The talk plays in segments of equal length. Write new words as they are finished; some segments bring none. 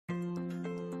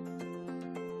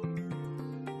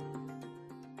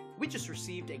We just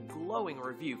received a glowing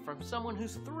review from someone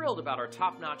who's thrilled about our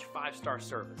top-notch 5-star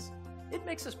service. It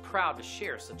makes us proud to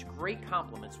share such great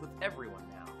compliments with everyone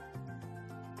now.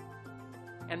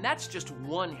 And that's just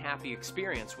one happy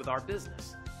experience with our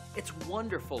business. It's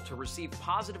wonderful to receive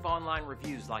positive online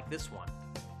reviews like this one.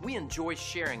 We enjoy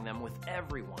sharing them with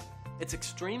everyone. It's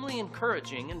extremely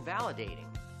encouraging and validating.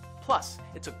 Plus,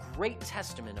 it's a great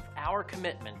testament of our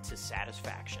commitment to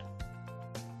satisfaction.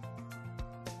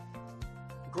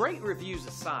 Great reviews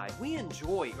aside, we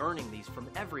enjoy earning these from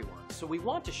everyone, so we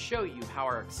want to show you how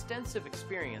our extensive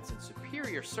experience and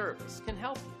superior service can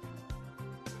help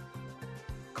you.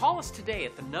 Call us today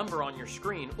at the number on your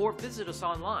screen or visit us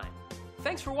online.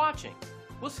 Thanks for watching.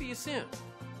 We'll see you soon.